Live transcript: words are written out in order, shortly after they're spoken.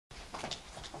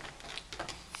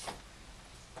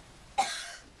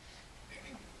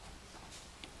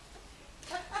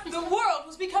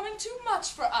becoming too much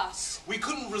for us. We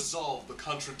couldn't resolve the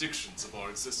contradictions of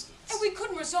our existence. And we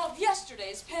couldn't resolve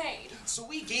yesterday's pain. So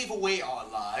we gave away our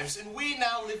lives, and we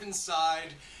now live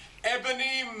inside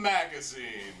Ebony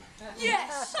Magazine.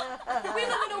 Yes! We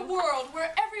live in a world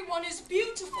where everyone is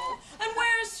beautiful and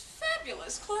wears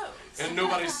fabulous clothes. And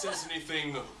nobody says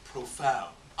anything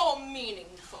profound. Or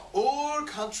meaningful. Or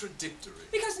contradictory.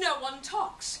 Because no one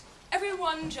talks.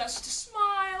 Everyone just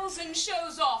smiles and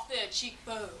shows off their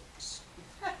cheekbones.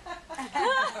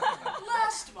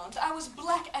 Last month, I was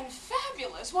black and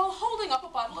fabulous while holding up a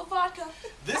bottle of vodka.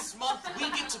 This month, we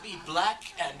get to be black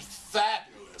and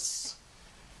fabulous.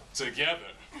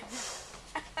 Together.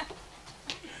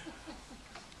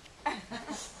 There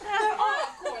are,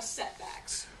 of course,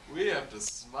 setbacks. We have to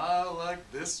smile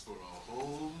like this for a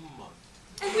whole month.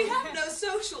 And we have no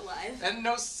social life. And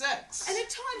no sex. And at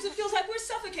times it feels like we're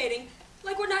suffocating,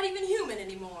 like we're not even human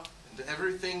anymore. And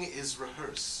everything is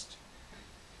rehearsed.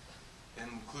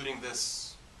 Including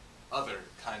this other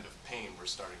kind of pain we're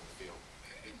starting to feel.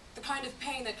 The kind of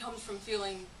pain that comes from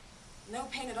feeling no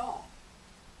pain at all.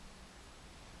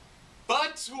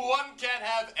 But one can't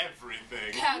have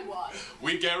everything. Can one?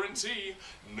 We guarantee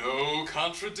no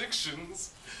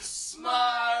contradictions.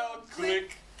 Smile,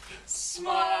 click.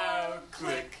 Smile,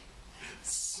 click.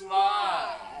 Smile.